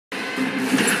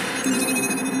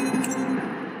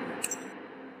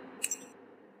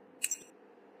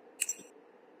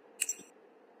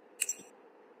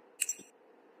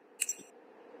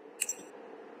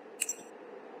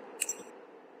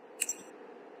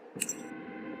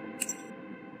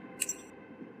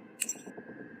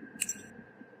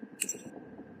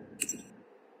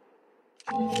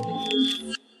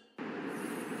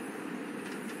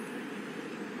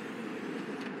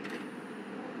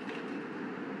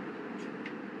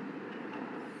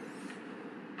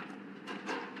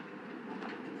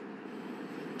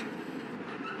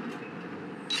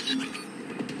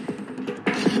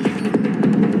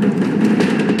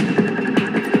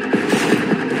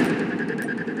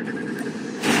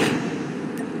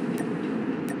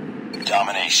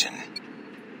domination.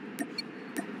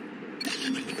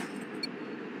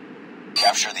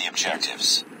 Capture the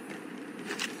objectives.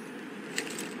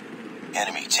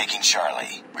 Enemy taking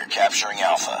Charlie. We're capturing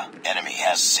Alpha. Enemy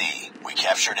has C. We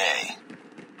captured A.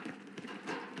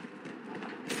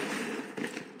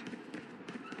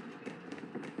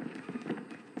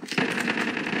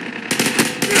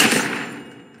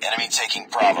 Enemy taking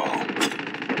Bravo.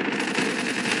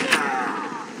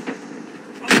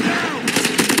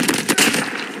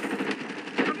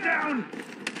 I'm down.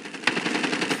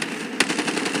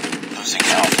 Losing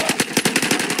Alpha.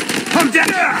 I'm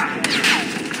down.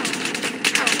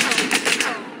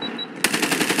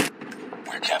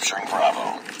 We're capturing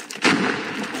Bravo.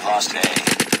 We lost A.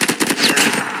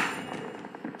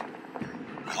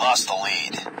 We lost the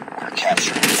lead. We're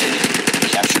capturing A. We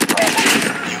captured Bravo.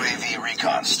 UAV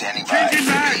recon standing by.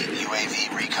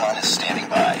 UAV recon is standing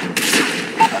by.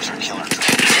 Hunter killer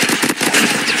drone.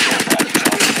 Care package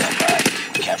on standby.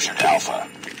 We captured Alpha.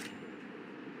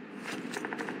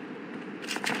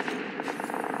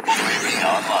 UAV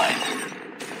online.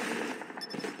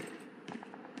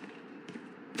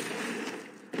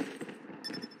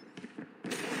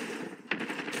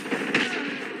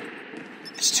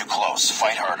 It's too close.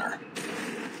 Fight harder.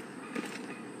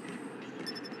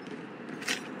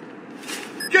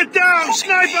 Get down, Losing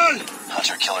snipers! B.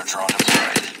 Hunter killer drone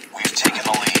deployed. We've taken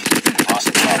the lead.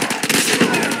 Lost Bravo.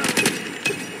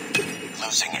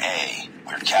 Losing A.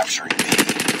 We're capturing B.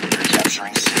 We're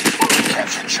capturing C. We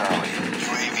captured Charlie.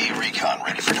 UAV recon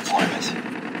ready for deployment.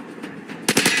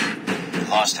 We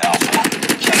lost Alpha.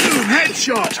 Boom,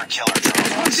 headshot! Hunter killer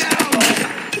drone on standby.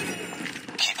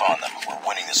 Keep on them. We're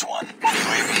winning this one.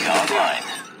 UAV online.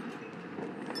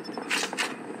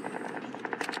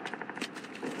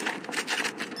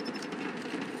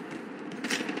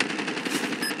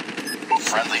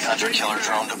 Friendly hunter killer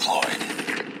drone deployed.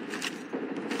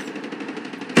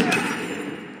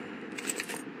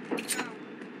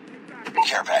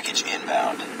 Care package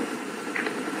inbound.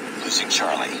 Losing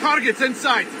Charlie. Targets in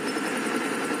sight.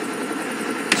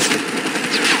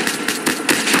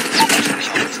 Hunter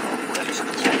killer drone ready for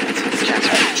deployment. Care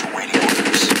package awaiting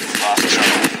orders. We lost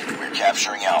Charlie. We're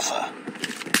capturing Alpha.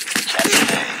 We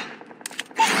captured A.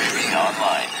 UAV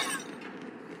online.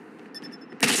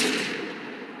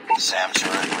 SAM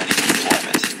turret ready for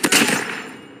deployment.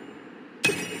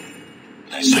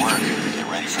 Nice work. Get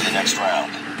ready for the next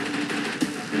round.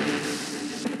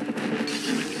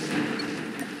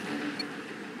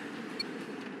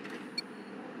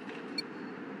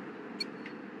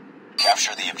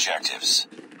 Capture the objectives.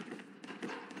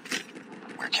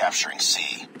 We're capturing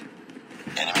C.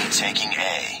 Enemy taking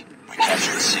A. We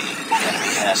captured C.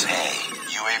 Enemy has A.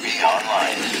 UAV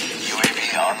online.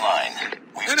 UAV online.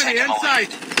 We've Enemy taken the inside.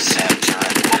 lead. SAM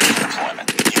turret ready for deployment.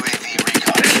 UAV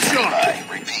recon is standing by.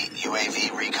 Repeat,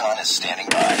 UAV recon is standing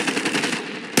by.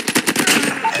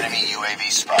 Enemy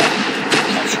UAV spotted.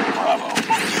 Capturing Bravo.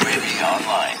 UAV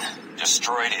online.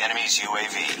 Destroyed enemy's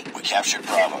UAV. We captured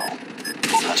Bravo.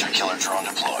 Hunter killer drone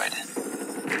deployed.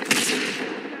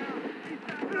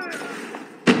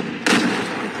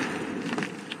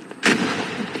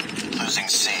 Losing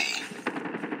C.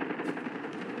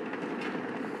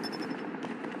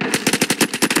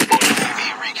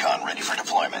 UAV recon ready for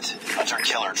deployment. Hunter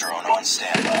killer drone on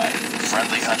standby.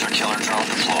 Friendly hunter killer drone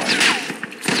deployed.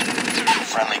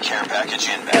 Friendly care package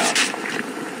inbound.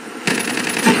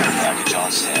 Care package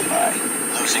on standby.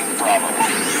 Losing Bravo.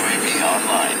 UAV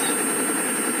online.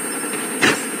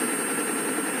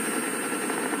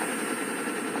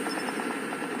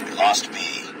 Lost B.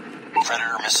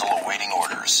 Predator missile awaiting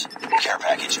orders. Care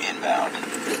package inbound.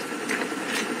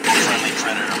 Friendly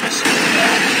Predator missile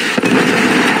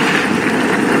inbound.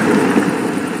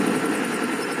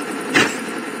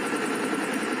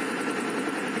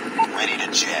 Ready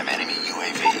to jam enemy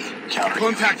UAV. Counter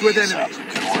Contact UAV with is enemy.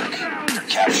 up. Good work. You're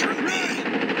capturing B.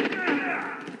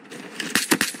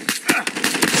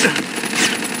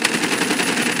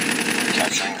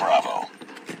 Capturing Bravo.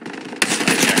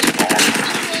 Objective almost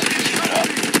complete. Keep it up.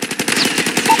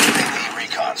 UAV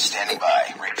recon standing by.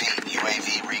 Repeat,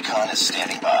 UAV recon is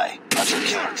standing by. Hunter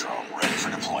killer drone ready for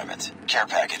deployment. Care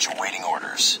package awaiting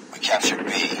orders. We captured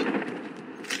B.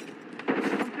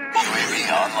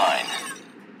 UAV online.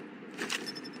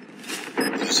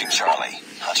 Losing Charlie.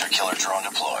 Hunter killer drone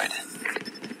deployed.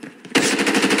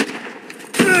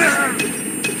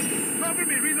 Cover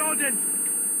me, reloading.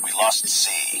 We lost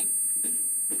C.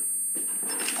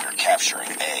 We're capturing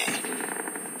A.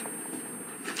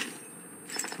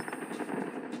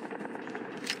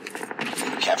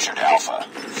 We captured Alpha.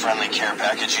 Friendly care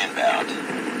package inbound.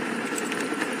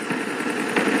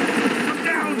 I'm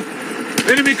down.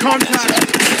 Enemy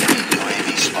contact!